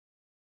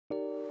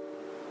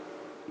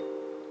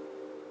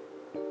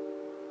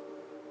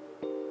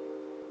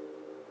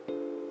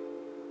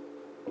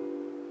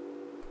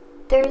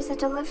There's a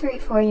delivery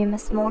for you,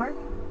 Miss Moore.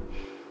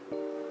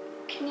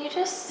 Can you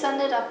just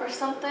send it up or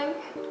something?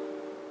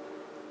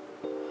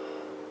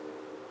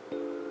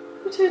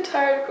 I'm too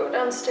tired to go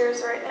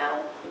downstairs right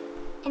now.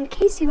 In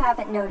case you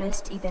haven't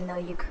noticed, even though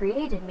you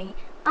created me,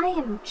 I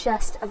am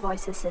just a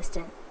voice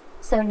assistant.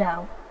 So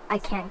no, I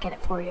can't get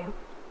it for you.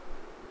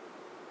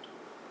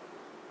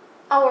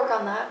 I'll work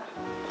on that.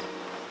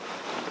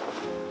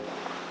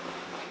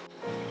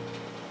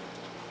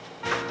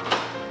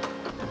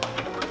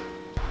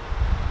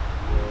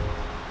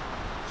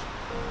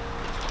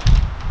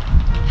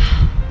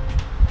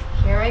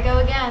 Here I go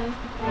again.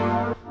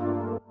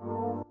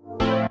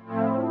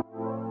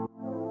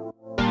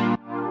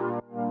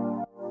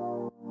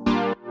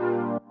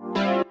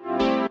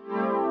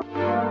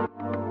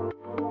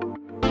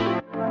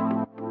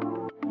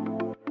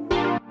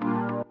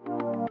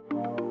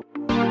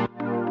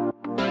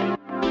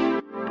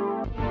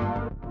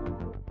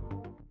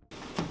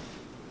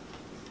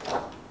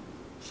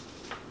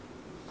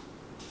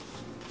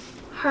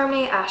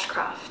 Harmony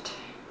Ashcroft.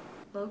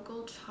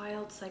 Local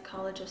child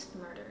psychologist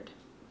murdered.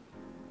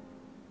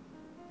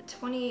 A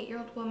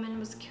 28-year-old woman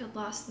was killed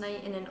last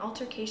night in an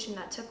altercation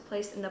that took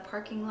place in the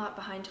parking lot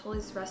behind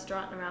Tully's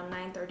restaurant around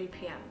 9:30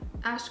 p.m.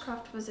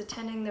 Ashcroft was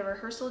attending the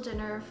rehearsal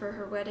dinner for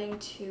her wedding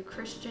to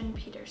Christian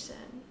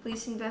Peterson.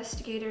 Police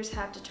investigators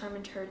have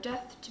determined her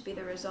death to be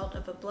the result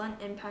of a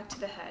blunt impact to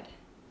the head.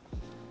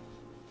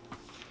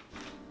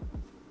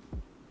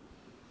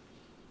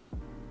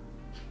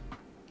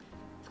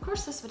 Of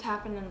course this would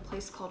happen in a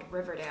place called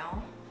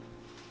Riverdale.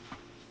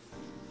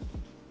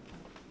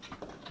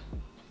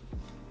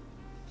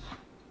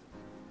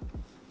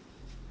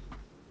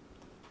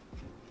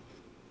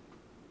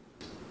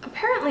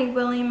 Apparently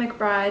William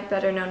McBride,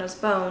 better known as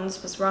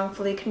Bones, was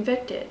wrongfully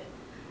convicted.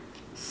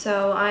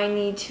 So I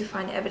need to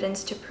find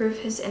evidence to prove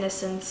his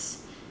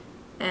innocence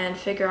and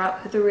figure out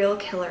who the real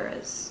killer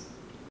is.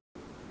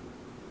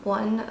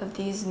 One of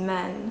these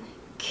men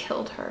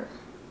killed her.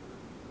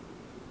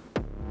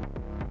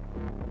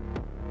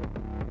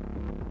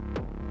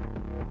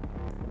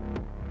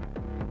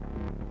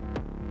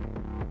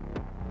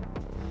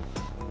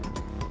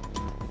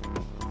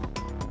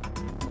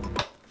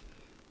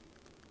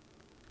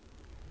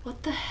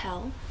 What the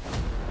hell?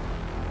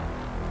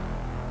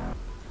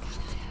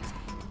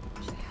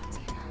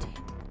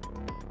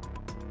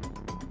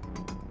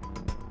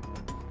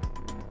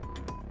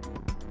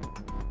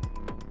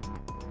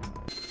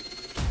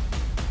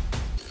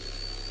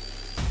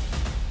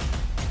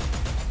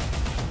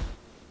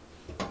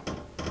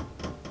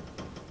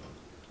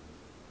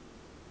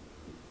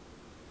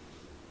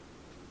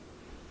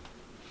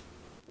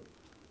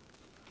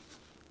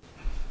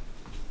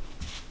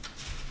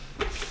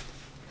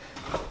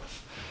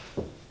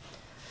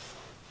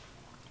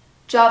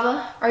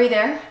 J.A.V.A, are you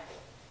there?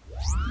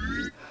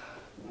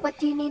 What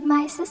do you need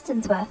my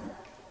assistance with?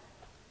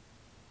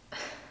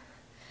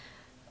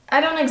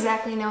 I don't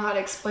exactly know how to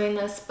explain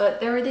this,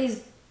 but there were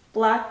these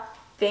black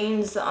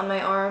veins on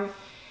my arm,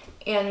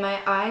 and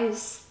my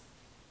eyes,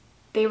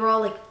 they were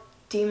all like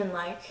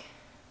demon-like.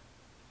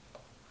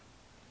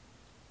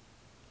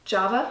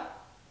 J.A.V.A?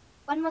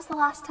 When was the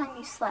last time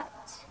you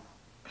slept?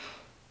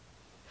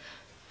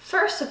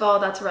 First of all,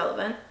 that's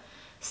irrelevant.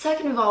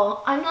 Second of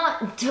all, I'm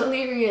not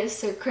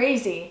delirious or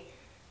crazy.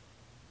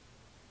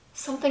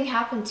 Something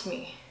happened to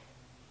me.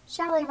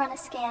 Shall I run a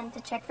scan to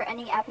check for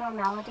any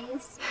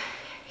abnormalities?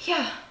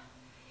 Yeah.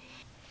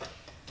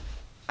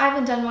 I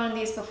haven't done one of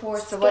these before,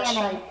 so what should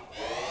I...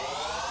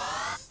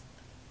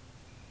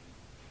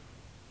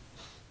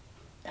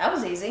 That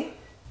was easy.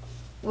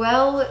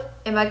 Well,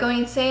 am I going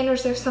insane or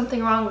is there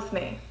something wrong with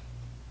me?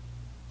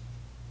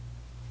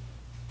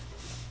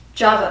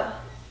 J.A.V.A.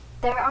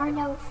 There are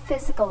no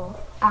physical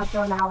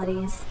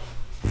abnormalities.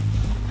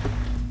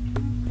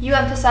 You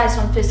emphasized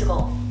on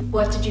physical.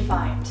 What did you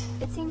find?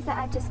 It seems that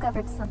I've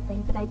discovered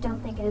something, but I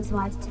don't think it is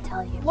wise to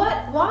tell you.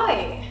 What?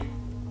 Why?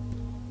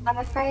 I'm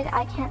afraid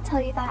I can't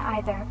tell you that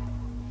either.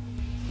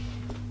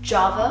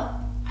 J.A.V.A,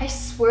 I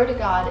swear to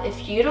God,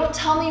 if you don't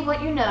tell me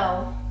what you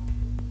know...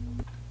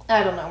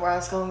 I don't know where I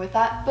was going with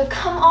that, but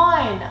come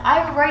on! I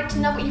have a right to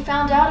know what you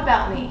found out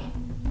about me.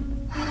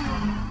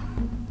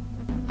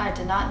 I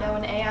did not know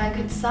an AI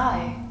could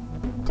sigh.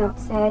 Don't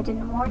say I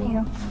didn't warn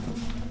you.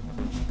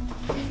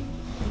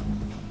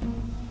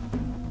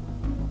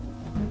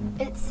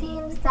 It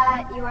seems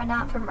that you are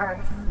not from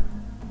Earth.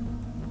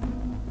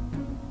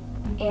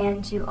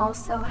 And you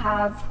also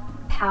have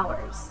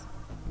powers.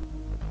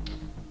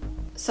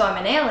 So I'm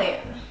an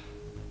alien.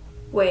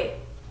 Wait.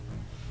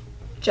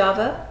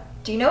 J.A.V.A,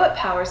 do you know what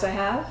powers I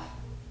have?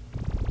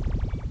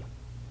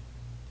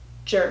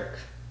 Jerk.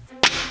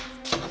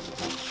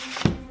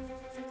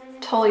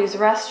 Tully's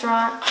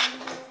restaurant,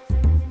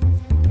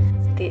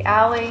 the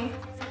alley,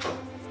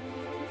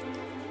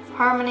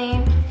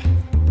 Harmony,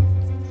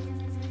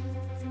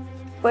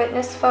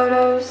 witness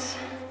photos,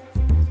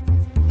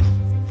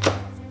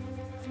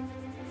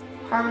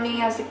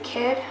 Harmony as a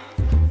kid,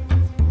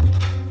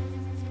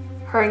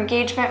 her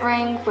engagement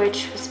ring,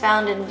 which was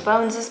found in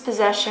Bones'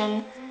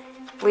 possession,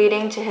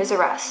 leading to his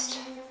arrest.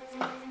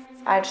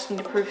 I just need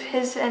to prove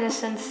his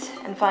innocence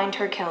and find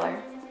her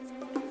killer.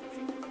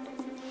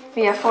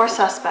 We have 4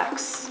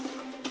 suspects.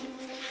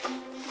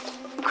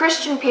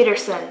 Christian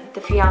Peterson,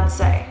 the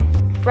fiance.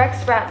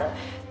 Rex Ratliff,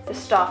 the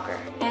stalker.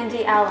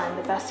 Andy Allen,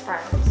 the best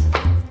friend.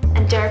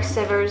 And Derek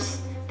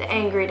Sivers, the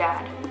angry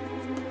dad.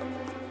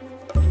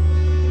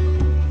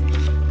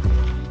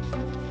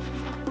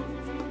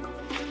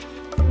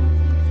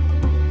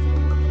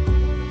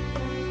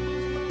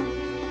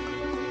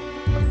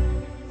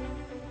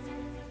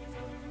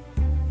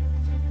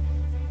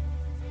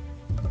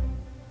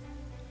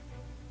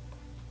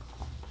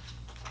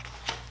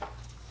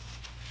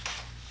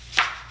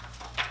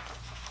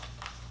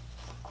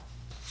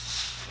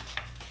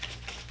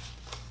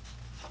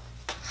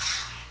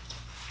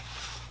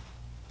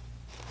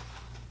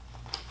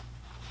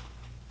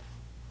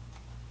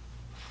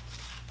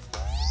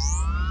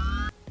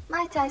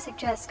 Might I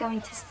suggest going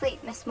to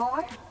sleep, Miss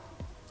Moore?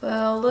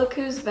 Well, look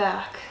who's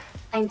back.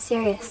 I'm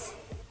serious.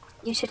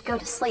 You should go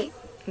to sleep.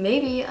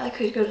 Maybe I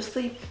could go to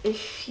sleep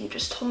if you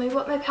just told me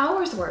what my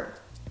powers were.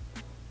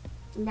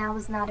 Now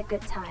is not a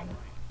good time.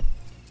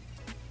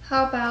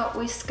 How about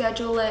we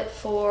schedule it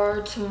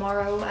for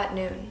tomorrow at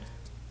noon?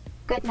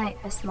 Good night,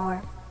 Miss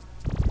Moore.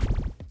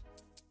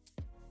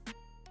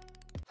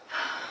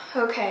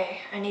 Okay,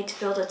 I need to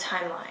build a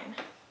timeline.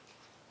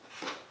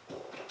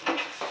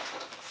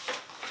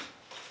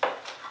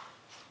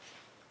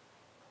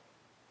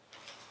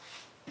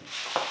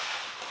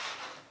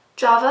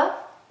 J.A.V.A,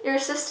 your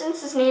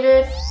assistance is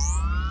needed.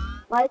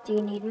 What do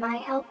you need my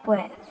help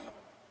with?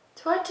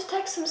 Do I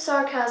detect some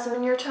sarcasm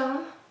in your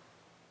tone?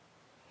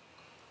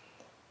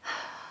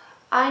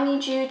 I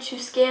need you to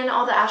scan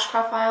all the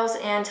Ashcroft files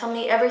and tell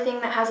me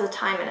everything that has a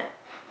time in it.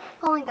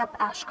 Pulling up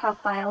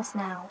Ashcroft files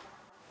now.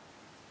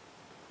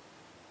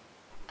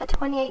 A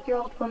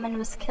 28-year-old woman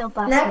was killed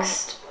last night.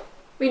 Next.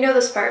 We know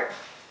this part.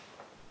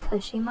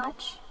 Pushy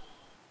much?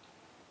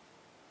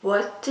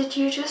 What did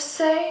you just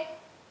say?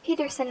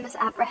 Peterson was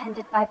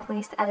apprehended by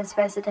police at his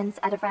residence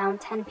at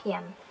around 10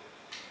 p.m.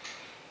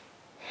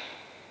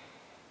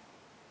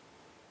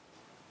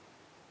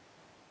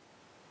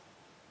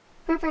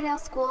 Riverdale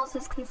Schools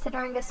is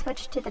considering a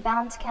switch to the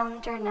bounds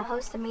calendar and to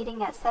host a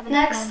meeting at 7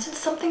 p.m. Next,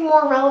 something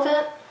more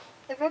relevant.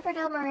 The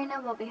Riverdale Marina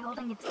will be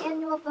holding its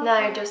annual vote. Now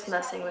you're just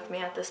messing with me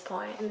at this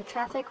point. And the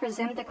traffic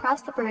resumed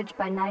across the bridge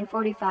by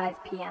 9:45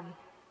 p.m.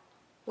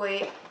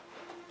 Wait.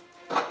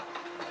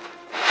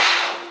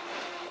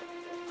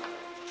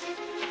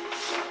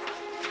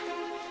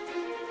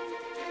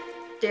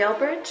 Dale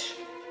Bridge?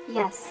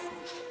 Yes.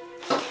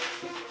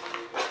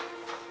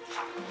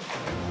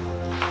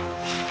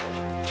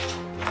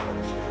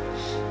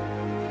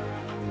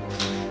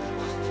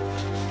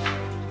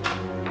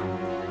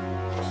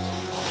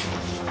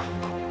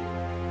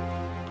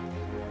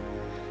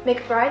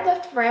 McBride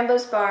left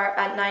Rambo's bar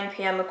at 9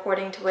 p.m.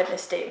 according to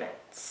witness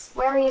statements.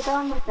 Where are you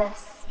going with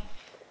this?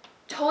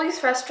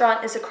 Tully's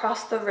restaurant is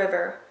across the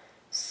river.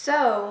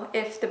 So,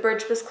 if the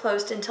bridge was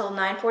closed until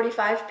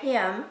 9:45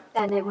 p.m.,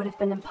 then it would have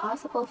been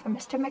impossible for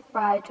Mr.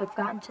 McBride to have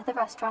gotten to the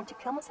restaurant to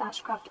kill Miss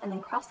Ashcroft and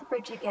then cross the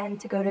bridge again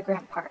to go to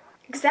Grant Park.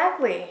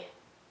 Exactly.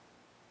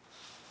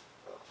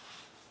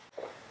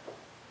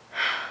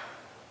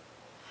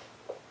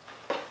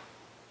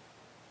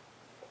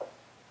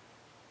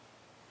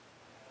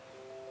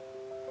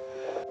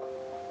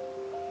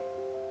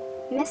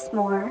 Miss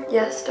Moore?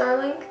 Yes,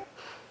 darling?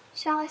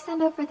 Shall I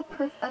send over the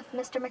proof of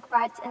Mr.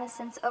 McBride's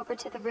innocence over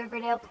to the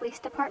Riverdale Police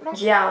Department?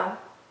 Yeah,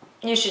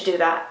 you should do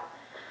that.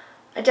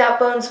 I doubt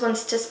Bones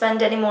wants to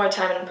spend any more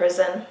time in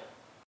prison.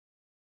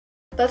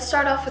 Let's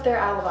start off with their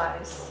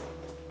alibis.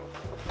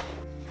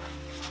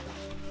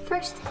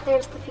 First,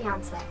 there's the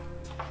fiance.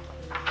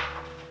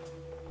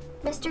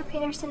 Mr.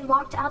 Peterson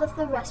walked out of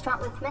the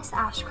restaurant with Miss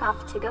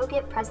Ashcroft to go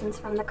get presents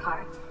from the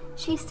car.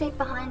 She stayed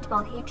behind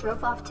while he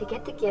drove off to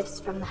get the gifts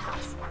from the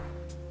house.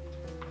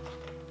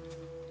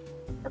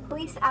 The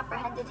police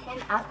apprehended him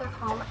at their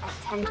home at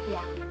 10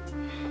 p.m.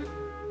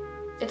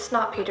 It's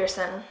not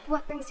Peterson.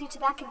 What brings you to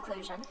that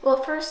conclusion?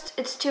 Well, first,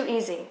 it's too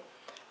easy.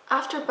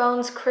 After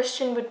Bones,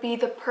 Christian would be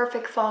the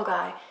perfect fall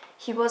guy.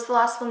 He was the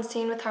last one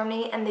seen with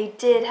Harmony, and they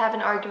did have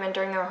an argument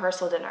during the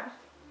rehearsal dinner.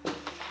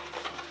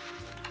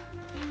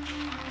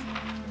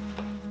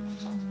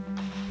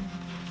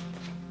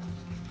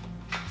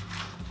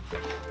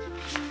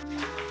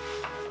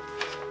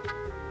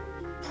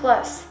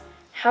 Plus,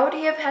 how would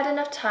he have had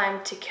enough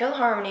time to kill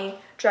Harmony,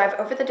 drive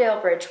over the Dale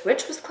Bridge,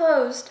 which was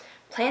closed,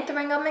 plant the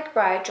ring on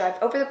McBride, drive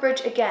over the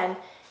bridge again,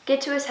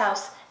 get to his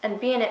house, and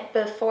be in it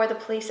before the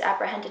police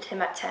apprehended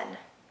him at 10?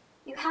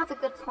 You have a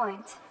good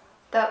point.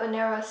 That would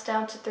narrow us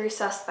down to 3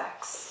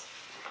 suspects.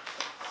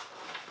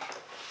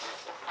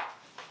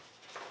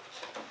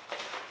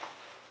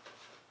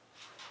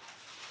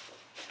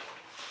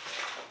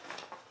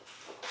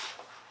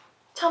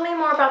 Tell me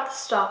more about the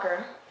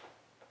stalker.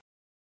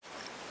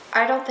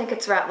 I don't think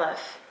it's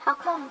Ratliff. How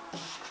come?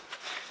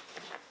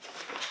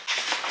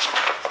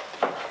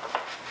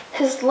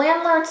 His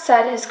landlord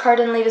said his car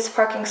didn't leave his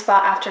parking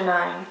spot after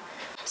 9.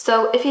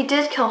 So if he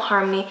did kill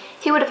Harmony,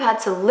 he would have had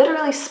to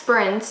literally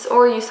sprint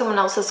or use someone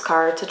else's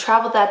car to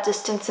travel that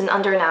distance in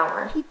under an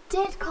hour. He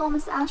did call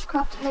Miss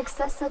Ashcroft an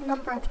excessive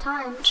number of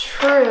times.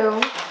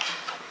 True.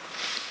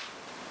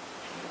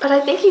 But I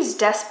think he's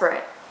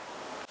desperate,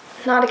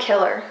 not a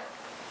killer.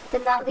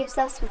 Then that leaves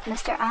us with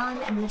Mr.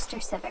 Allen and Mr.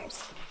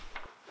 Sivers.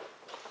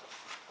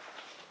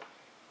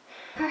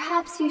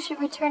 Perhaps you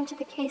should return to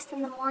the case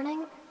in the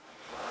morning?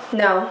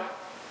 No.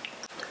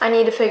 I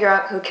need to figure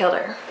out who killed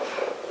her.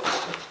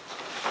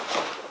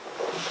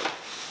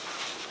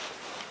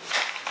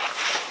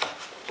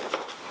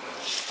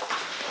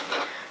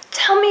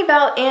 Tell me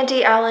about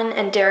Andy Allen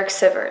and Derek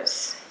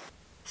Sivers.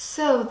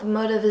 So, the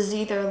motive is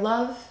either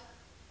love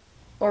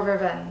or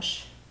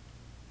revenge.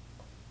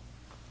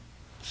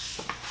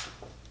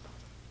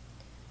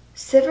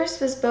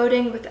 Sivers was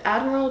boating with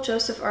Admiral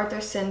Joseph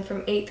Arthurson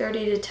from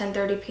 8:30 to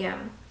 10:30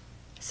 p.m.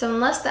 So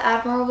unless the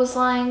Admiral was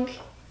lying,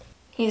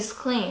 he's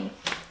clean.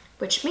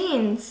 Which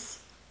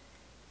means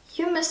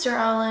you, Mr.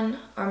 Allen,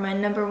 are my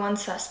 #1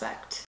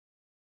 suspect.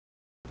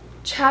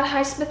 Chad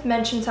Highsmith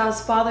mentions how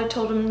his father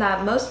told him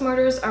that most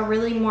murders are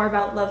really more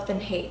about love than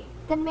hate.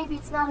 Then maybe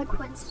it's not a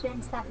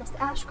coincidence that Miss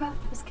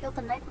Ashcroft was killed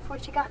the night before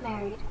she got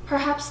married.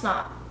 Perhaps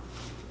not.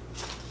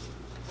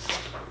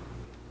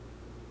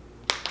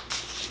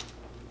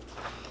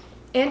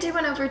 Andy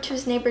went over to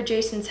his neighbor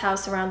Jason's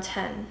house around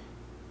 10.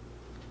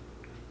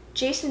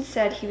 Jason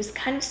said he was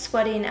kind of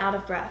sweaty and out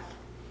of breath.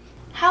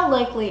 How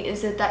likely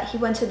is it that he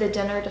went to the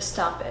dinner to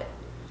stop it?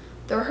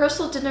 The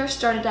rehearsal dinner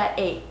started at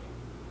 8,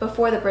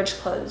 before the bridge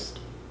closed.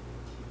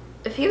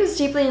 If he was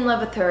deeply in love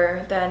with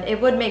her, then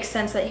it would make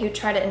sense that he would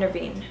try to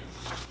intervene.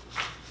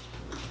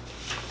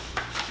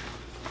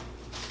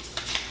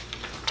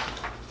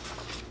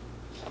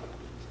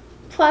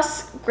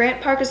 Plus,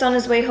 Grant Park is on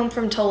his way home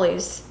from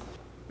Tully's.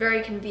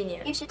 Very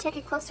convenient. You should take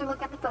a closer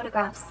look at the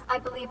photographs. I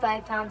believe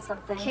I found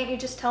something. Can't you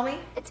just tell me?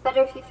 It's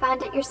better if you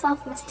find it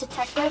yourself, Miss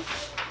Detective.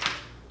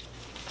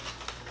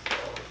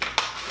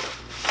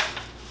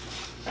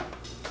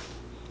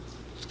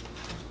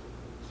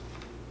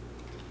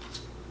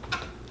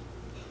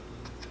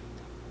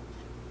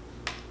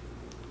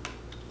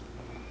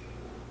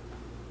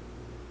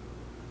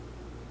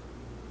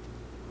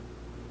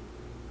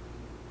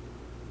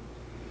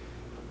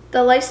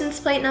 The license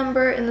plate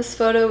number in this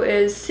photo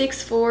is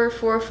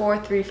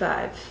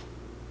 644435.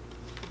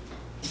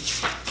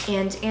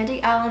 And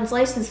Andy Allen's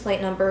license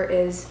plate number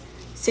is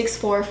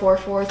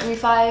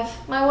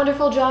 644435. My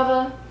wonderful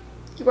J.A.V.A,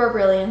 you are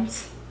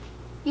brilliant.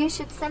 You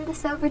should send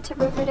this over to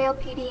Riverdale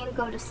PD and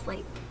go to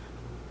sleep.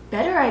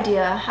 Better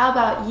idea. How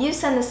about you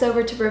send this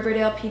over to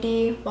Riverdale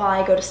PD while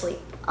I go to sleep?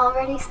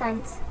 Already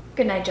sent.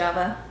 Good night,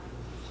 J.A.V.A.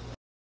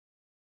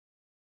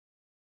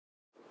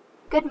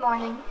 Good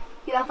morning.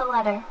 You have a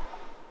letter.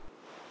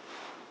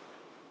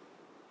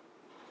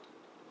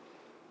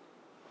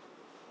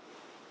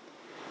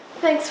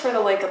 Thanks for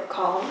the wake-up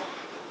call.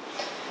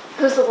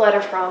 Who's the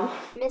letter from?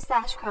 Miss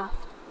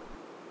Ashcroft.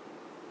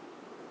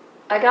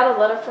 I got a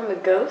letter from a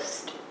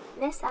ghost?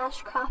 Miss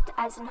Ashcroft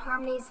as in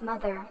Harmony's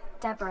mother,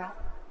 Deborah.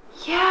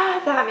 Yeah,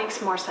 that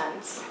makes more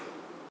sense.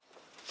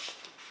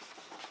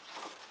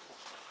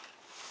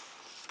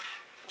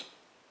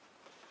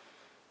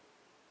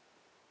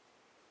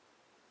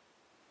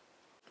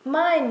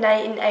 My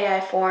night in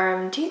AI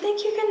form, do you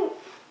think you can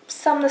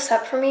sum this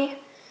up for me?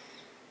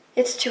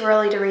 It's too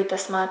early to read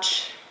this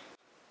much.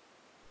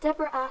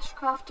 Deborah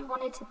Ashcroft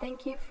wanted to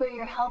thank you for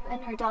your help in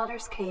her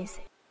daughter's case.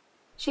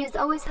 She has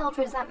always held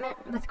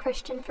resentment with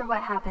Christian for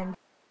what happened.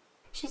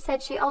 She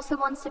said she also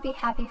wants to be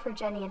happy for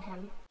Jenny and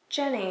him.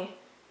 Jenny,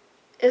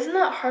 isn't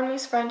that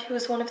Harmony's friend who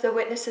was one of the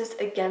witnesses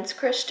against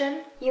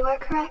Christian? You are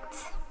correct.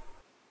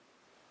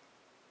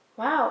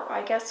 Wow,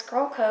 I guess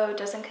girl code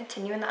doesn't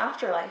continue in the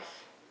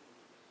afterlife.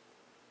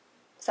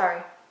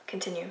 Sorry,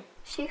 continue.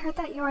 She heard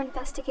that you were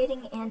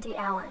investigating Andy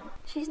Allen.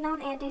 She's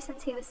known Andy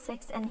since he was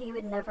 6 and he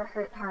would never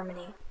hurt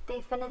Harmony.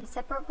 They've been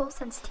inseparable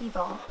since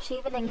T-ball. She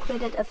even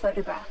included a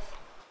photograph.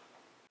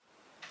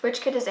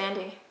 Which kid is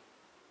Andy?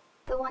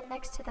 The one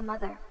next to the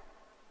mother.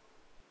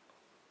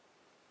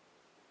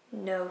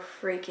 No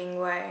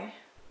freaking way.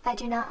 I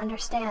do not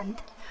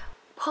understand.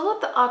 Pull up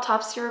the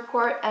autopsy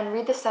report and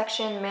read the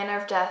section Manner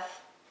of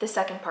Death, the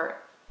second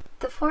part.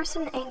 The force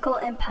and ankle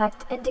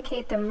impact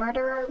indicate the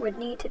murderer would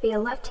need to be a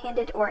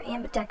left-handed or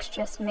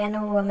ambidextrous man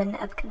or woman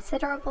of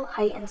considerable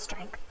height and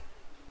strength.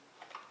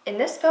 In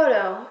this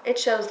photo, it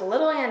shows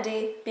little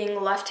Andy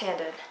being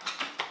left-handed.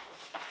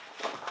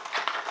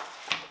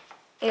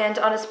 And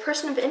on his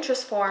person of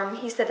interest form,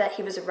 he said that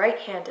he was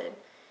right-handed.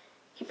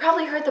 He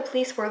probably heard the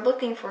police were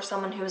looking for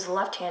someone who was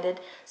left-handed,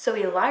 so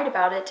he lied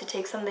about it to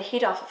take some of the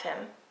heat off of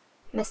him.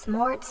 Miss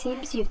Moore, it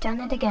seems you've done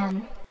it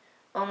again.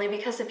 Only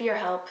because of your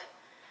help.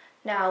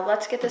 Now,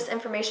 let's get this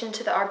information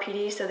to the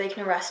RPD so they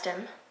can arrest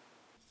him.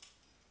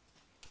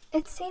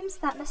 It seems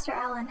that Mr.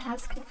 Allen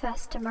has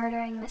confessed to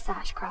murdering Miss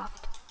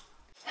Ashcroft.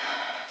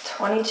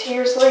 22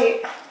 years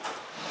late.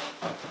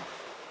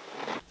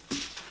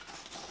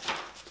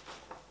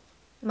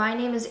 My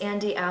name is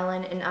Andy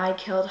Allen, and I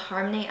killed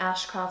Harmony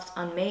Ashcroft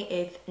on May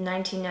 8th,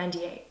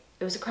 1998.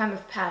 It was a crime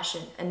of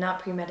passion and not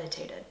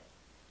premeditated.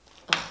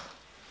 Ugh.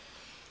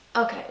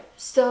 Okay,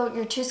 so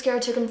you're too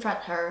scared to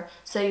confront her,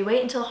 so you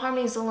wait until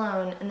Harmony's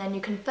alone, and then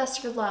you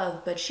confess your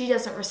love, but she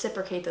doesn't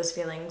reciprocate those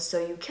feelings, so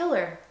you kill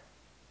her.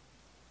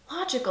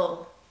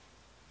 Logical.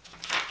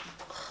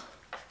 Ugh.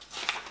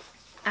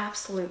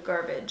 Absolute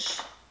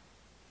garbage.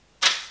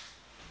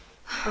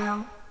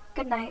 Well,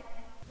 good night.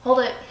 Hold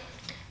it.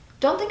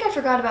 Don't think I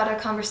forgot about our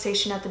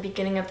conversation at the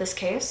beginning of this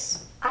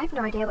case. I have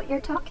no idea what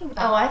you're talking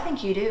about. Oh, I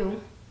think you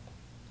do.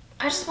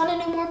 I just want to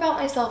know more about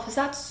myself. Is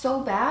that so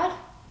bad?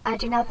 I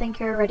do not think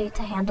you're ready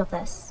to handle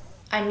this.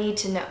 I need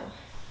to know.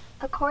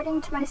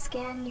 According to my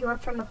scan, you are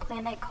from a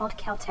planet called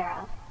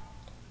Caltera.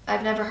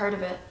 I've never heard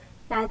of it.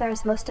 Neither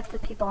is most of the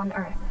people on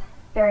Earth.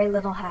 Very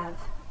little have.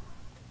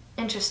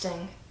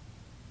 Interesting.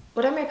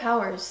 What are my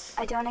powers?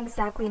 I don't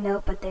exactly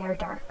know, but they are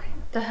dark.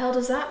 The hell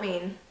does that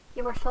mean?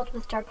 You are filled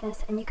with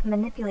darkness, and you can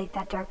manipulate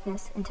that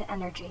darkness into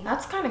energy.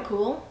 That's kind of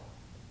cool.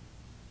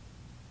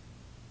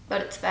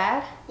 But it's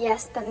bad?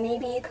 Yes, but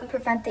maybe you can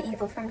prevent the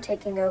evil from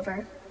taking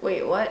over.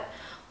 Wait, what?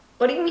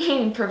 What do you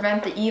mean,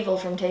 prevent the evil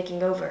from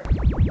taking over?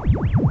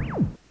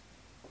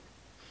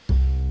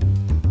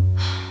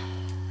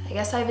 I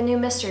guess I have a new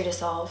mystery to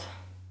solve.